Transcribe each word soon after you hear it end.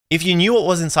If you knew what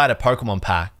was inside a Pokemon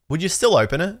pack, would you still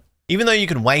open it? Even though you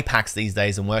can weigh packs these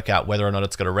days and work out whether or not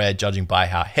it's got a rare judging by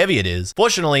how heavy it is,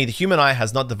 fortunately, the human eye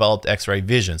has not developed X-ray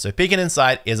vision, so peeking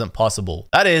inside isn't possible.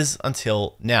 That is,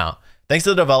 until now. Thanks to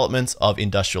the developments of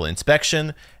Industrial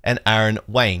Inspection and Aaron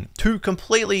Wayne, two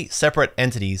completely separate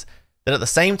entities that at the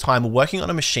same time are working on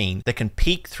a machine that can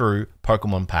peek through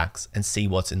Pokemon packs and see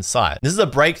what's inside. This is a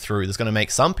breakthrough that's going to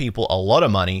make some people a lot of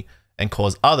money and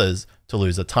cause others to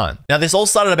lose a ton. Now, this all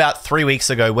started about 3 weeks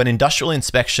ago when Industrial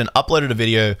Inspection uploaded a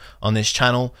video on this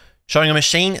channel showing a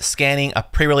machine scanning a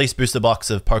pre-release booster box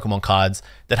of Pokemon cards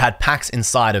that had packs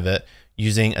inside of it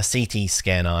using a CT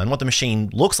scanner. And what the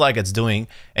machine looks like it's doing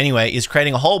anyway is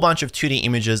creating a whole bunch of 2D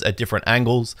images at different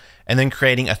angles and then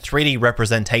creating a 3D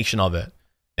representation of it.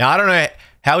 Now, I don't know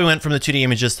how we went from the 2D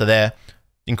images to there.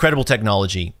 Incredible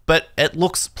technology, but it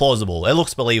looks plausible. It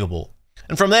looks believable.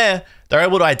 And from there, they're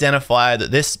able to identify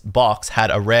that this box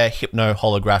had a rare Hypno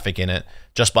holographic in it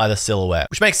just by the silhouette,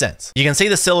 which makes sense. You can see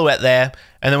the silhouette there,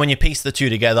 and then when you piece the two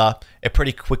together, it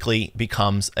pretty quickly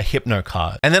becomes a Hypno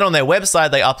card. And then on their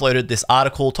website, they uploaded this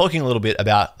article talking a little bit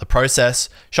about the process,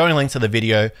 showing a link to the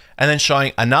video, and then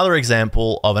showing another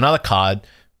example of another card,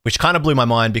 which kind of blew my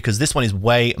mind because this one is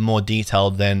way more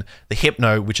detailed than the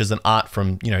Hypno, which is an art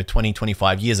from, 20,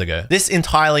 25 years ago. This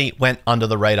entirely went under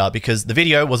the radar because the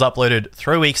video was uploaded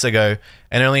 3 weeks ago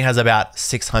and it only has about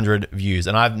 600 views.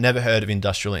 And I've never heard of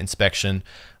Industrial Inspection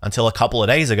until a couple of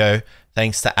days ago,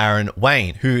 thanks to Aaron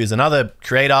Wayne, who is another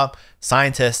creator,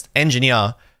 scientist,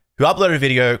 engineer, who uploaded a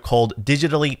video called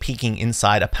Digitally Peeking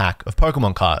Inside a Pack of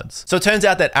Pokemon Cards. So it turns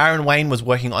out that Aaron Wayne was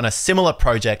working on a similar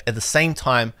project at the same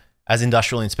time as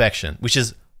Industrial Inspection, which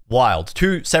is wild.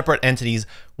 Two separate entities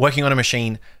working on a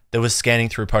machine that was scanning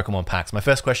through Pokemon packs. My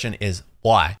first question is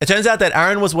why? It turns out that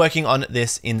Aaron was working on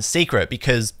this in secret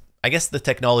because I guess the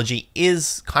technology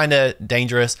is kind of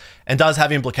dangerous and does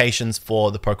have implications for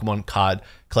the Pokemon card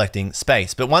collecting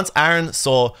space. But once Aaron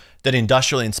saw that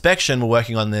Industrial Inspection were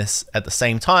working on this at the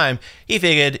same time, he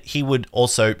figured he would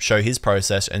also show his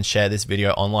process and share this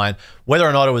video online, whether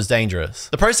or not it was dangerous.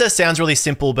 The process sounds really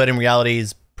simple, but in reality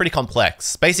is pretty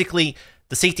complex. Basically,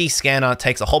 the CT scanner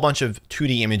takes a whole bunch of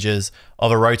 2D images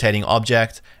of a rotating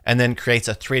object and then creates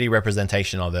a 3D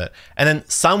representation of it. And then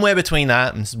somewhere between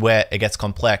that, and this is where it gets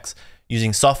complex,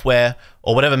 using software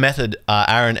or whatever method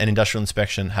Aaron and Industrial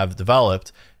Inspection have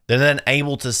developed, they're then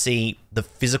able to see the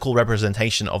physical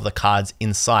representation of the cards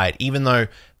inside, even though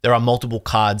there are multiple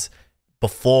cards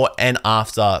before and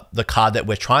after the card that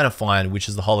we're trying to find, which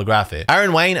is the holographic.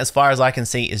 Aaron Wayne, as far as I can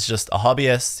see, is just a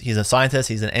hobbyist. He's a scientist,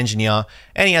 he's an engineer,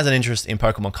 and he has an interest in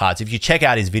Pokemon cards. If you check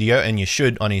out his video, and you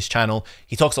should on his channel,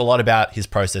 he talks a lot about his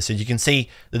process. So you can see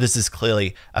that this is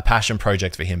clearly a passion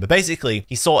project for him. But basically,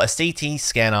 he saw a CT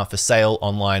scanner for sale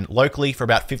online locally for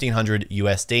about 1,500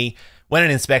 USD. Went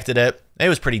and inspected it. It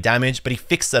was pretty damaged, but he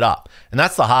fixed it up. And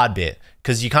that's the hard bit,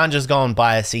 because you can't just go and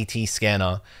buy a CT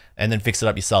scanner and then fix it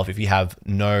up yourself if you have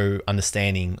no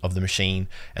understanding of the machine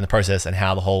and the process and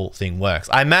how the whole thing works.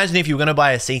 I imagine if you were going to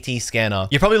buy a CT scanner,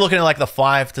 you're probably looking at like the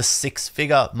 5 to 6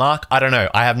 figure mark. I don't know.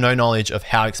 I have no knowledge of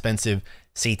how expensive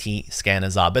CT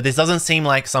scanners are, but this doesn't seem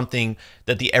like something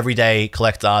that the everyday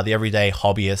collector, the everyday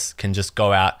hobbyist can just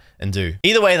go out and do.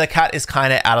 Either way, the cat is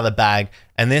kind of out of the bag,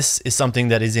 and this is something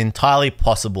that is entirely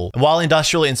possible. And while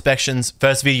Industrial Inspection's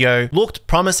first video looked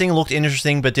promising, looked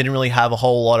interesting, but didn't really have a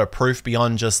whole lot of proof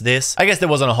beyond just this, I guess there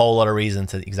wasn't a whole lot of reason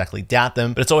to exactly doubt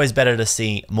them, but it's always better to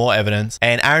see more evidence.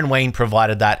 And Aaron Wayne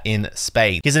provided that in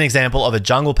spades. Here's an example of a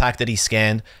jungle pack that he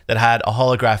scanned that had a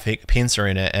holographic pincer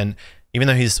in it. And even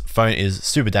though his phone is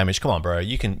super damaged, come on, bro,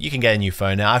 you can get a new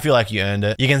phone now. I feel like you earned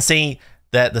it. You can see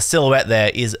that the silhouette there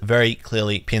is very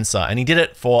clearly pincer, and he did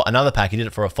it for another pack. He did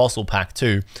it for a fossil pack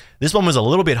too. This one was a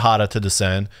little bit harder to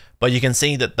discern, but you can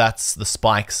see that that's the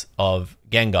spikes of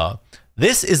Gengar.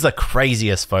 This is the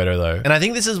craziest photo though. And I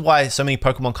think this is why so many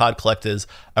Pokemon card collectors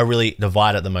are really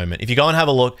divided at the moment. If you go and have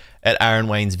a look at Aaron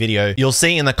Wayne's video, you'll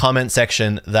see in the comment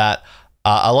section that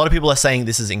a lot of people are saying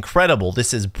this is incredible.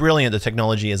 This is brilliant. The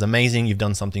technology is amazing. You've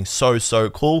done something so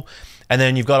cool. And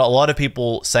then you've got a lot of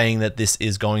people saying that this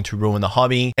is going to ruin the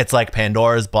hobby. It's like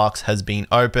Pandora's box has been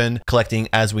opened. Collecting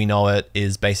as we know it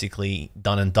is basically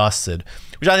done and dusted,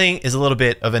 which I think is a little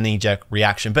bit of a knee-jerk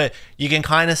reaction, but you can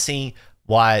kind of see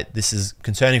why this is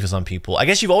concerning for some people. I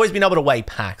guess you've always been able to weigh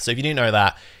packs. So if you didn't know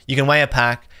that, you can weigh a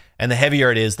pack, and the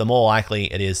heavier it is, the more likely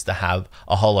it is to have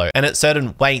a holo. And at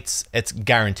certain weights, it's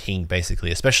guaranteed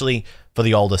basically, especially for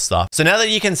the older stuff. So now that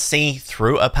you can see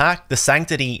through a pack, the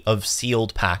sanctity of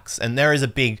sealed packs, and there is a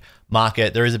big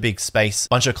market, there is a big space. A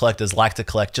bunch of collectors like to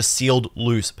collect just sealed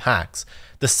loose packs.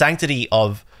 The sanctity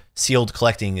of sealed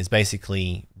collecting is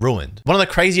basically ruined. One of the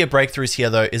crazier breakthroughs here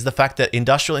though is the fact that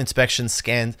industrial inspection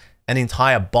scanned an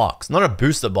entire box, not a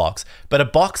booster box, but a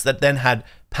box that then had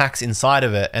packs inside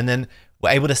of it, and then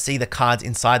we're able to see the cards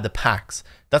inside the packs.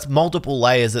 That's multiple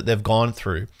layers that they've gone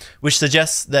through, which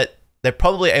suggests that they're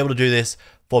probably able to do this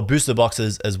for booster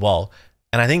boxes as well.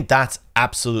 And I think that's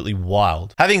absolutely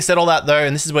wild. Having said all that though,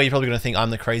 and this is where you're probably gonna think I'm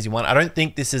the crazy one, I don't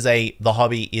think this is the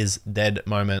hobby is dead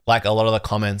moment like a lot of the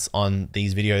comments on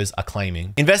these videos are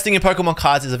claiming. Investing in Pokemon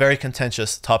cards is a very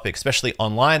contentious topic, especially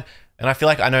online. And I feel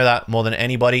like I know that more than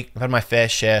anybody. I've had my fair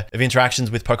share of interactions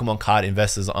with Pokemon card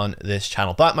investors on this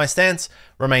channel, but my stance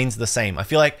remains the same. I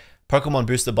feel like Pokemon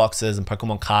booster boxes and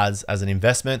Pokemon cards as an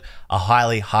investment are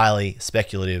highly, highly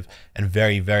speculative and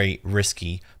very, very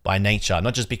risky by nature.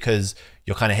 Not just because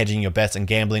you're kind of hedging your bets and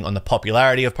gambling on the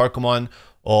popularity of Pokemon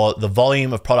or the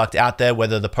volume of product out there,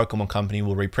 whether the Pokemon company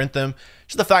will reprint them.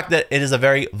 Just the fact that it is a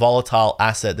very volatile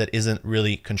asset that isn't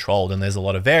really controlled and there's a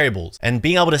lot of variables. And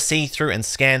being able to see through and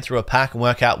scan through a pack and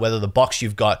work out whether the box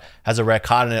you've got has a rare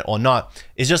card in it or not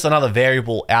is just another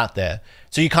variable out there.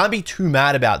 So you can't be too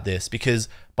mad about this because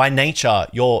by nature,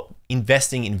 you're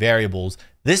investing in variables.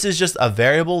 This is just a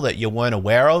variable that you weren't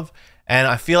aware of. And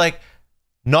I feel like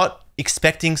not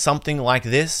expecting something like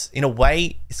this in a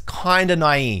way is kind of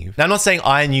naive. Now, I'm not saying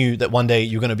I knew that one day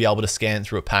you're going to be able to scan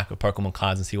through a pack of Pokemon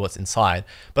cards and see what's inside,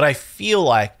 but I feel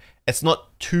like it's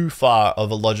not too far of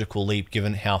a logical leap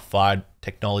given how far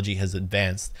technology has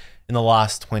advanced in the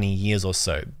last 20 years or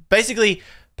so. Basically,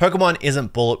 Pokemon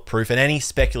isn't bulletproof and any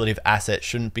speculative asset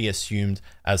shouldn't be assumed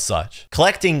as such.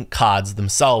 Collecting cards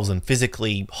themselves and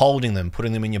physically holding them,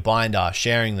 putting them in your binder,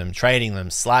 sharing them, trading them,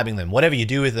 slabbing them, whatever you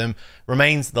do with them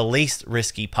remains the least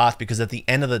risky path because at the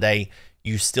end of the day,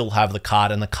 you still have the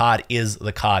card and the card is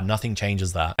the card. Nothing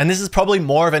changes that. And this is probably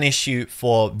more of an issue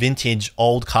for vintage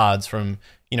old cards from,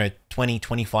 20,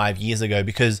 25 years ago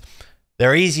because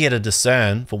they're easier to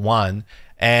discern for one,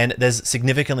 and there's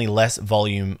significantly less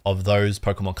volume of those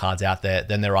Pokemon cards out there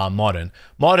than there are modern.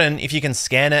 Modern, if you can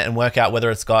scan it and work out whether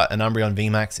it's got an Umbreon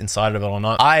VMAX inside of it or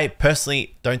not, I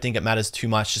personally don't think it matters too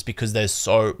much just because there's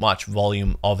so much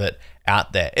volume of it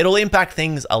out there. It'll impact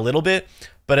things a little bit,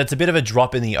 but it's a bit of a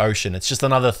drop in the ocean. It's just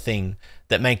another thing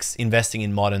that makes investing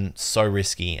in modern so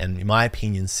risky and, in my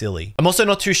opinion, silly. I'm also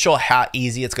not too sure how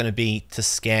easy it's going to be to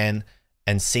scan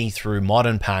and see through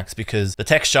modern packs because the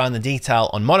texture and the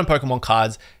detail on modern Pokemon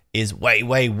cards is way,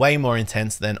 way, way more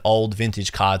intense than old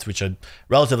vintage cards, which are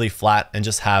relatively flat and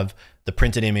just have the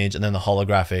printed image and then the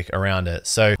holographic around it.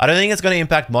 So I don't think it's going to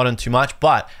impact modern too much,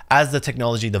 but as the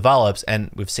technology develops, and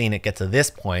we've seen it get to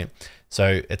this point,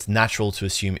 so it's natural to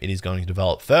assume it is going to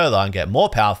develop further and get more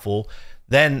powerful.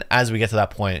 Then as we get to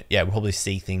that point, yeah, we'll probably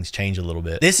see things change a little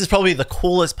bit. This is probably the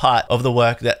coolest part of the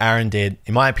work that Aaron did,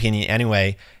 in my opinion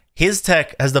anyway. His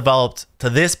tech has developed to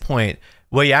this point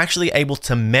where you're actually able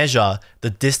to measure the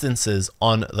distances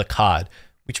on the card,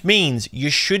 which means you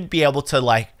should be able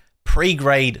to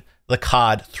pre-grade the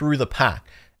card through the pack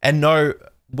and know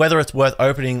whether it's worth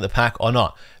opening the pack or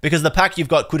not. Because the pack you've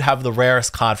got could have the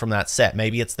rarest card from that set.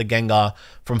 Maybe it's the Gengar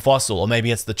from Fossil, or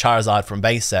maybe it's the Charizard from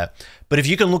base set. But if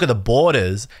you can look at the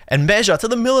borders and measure to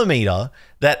the millimeter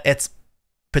that it's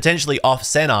potentially off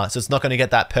center, so it's not going to get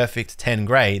that perfect 10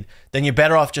 grade, then you're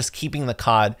better off just keeping the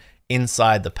card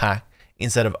inside the pack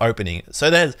instead of opening it. So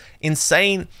there's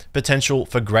insane potential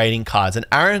for grading cards. And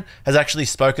Aaron has actually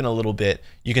spoken a little bit.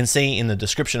 You can see in the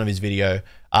description of his video,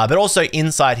 but also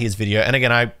inside his video. And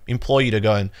again, I implore you to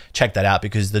go and check that out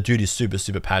because the dude is super,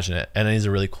 super passionate and it is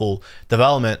a really cool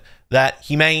development that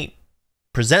he may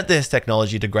present this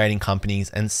technology to grading companies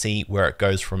and see where it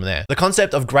goes from there. The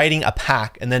concept of grading a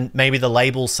pack and then maybe the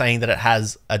label saying that it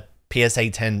has a PSA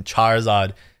 10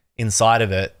 Charizard inside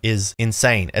of it is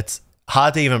insane. It's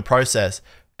hard to even process,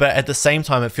 but at the same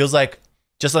time, it feels like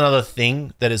just another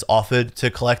thing that is offered to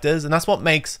collectors. And that's what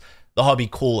makes the hobby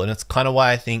cool. And it's kind of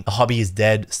why I think the hobby is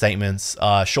dead statements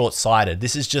are short-sighted.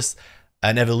 This is just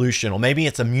an evolution, or maybe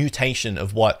it's a mutation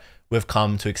of what we've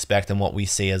come to expect and what we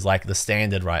see as the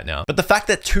standard right now. But the fact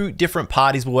that two different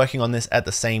parties were working on this at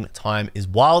the same time is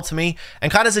wild to me and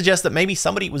kind of suggests that maybe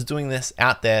somebody was doing this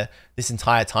out there this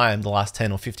entire time, the last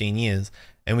 10 or 15 years,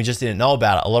 and we just didn't know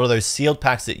about it. A lot of those sealed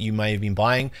packs that you may have been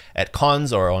buying at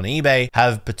cons or on eBay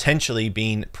have potentially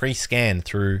been pre-scanned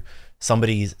through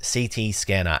somebody's CT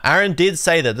scanner. Aaron did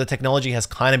say that the technology has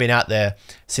kind of been out there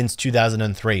since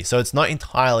 2003, so it's not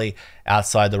entirely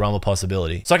outside the realm of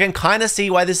possibility. So I can kind of see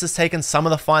why this has taken some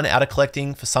of the fun out of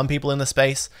collecting for some people in the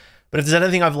space. But if there's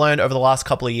anything I've learned over the last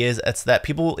couple of years, it's that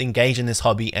people engage in this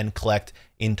hobby and collect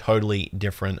in totally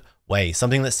different ways.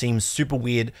 Something that seems super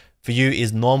weird for you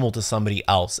is normal to somebody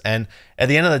else. And at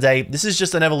the end of the day, this is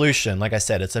just an evolution. Like I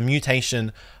said, it's a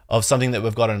mutation of something that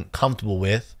we've gotten comfortable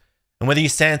with. And whether you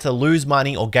stand to lose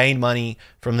money or gain money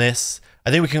from this,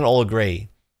 I think we can all agree,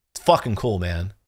 it's fucking cool, man.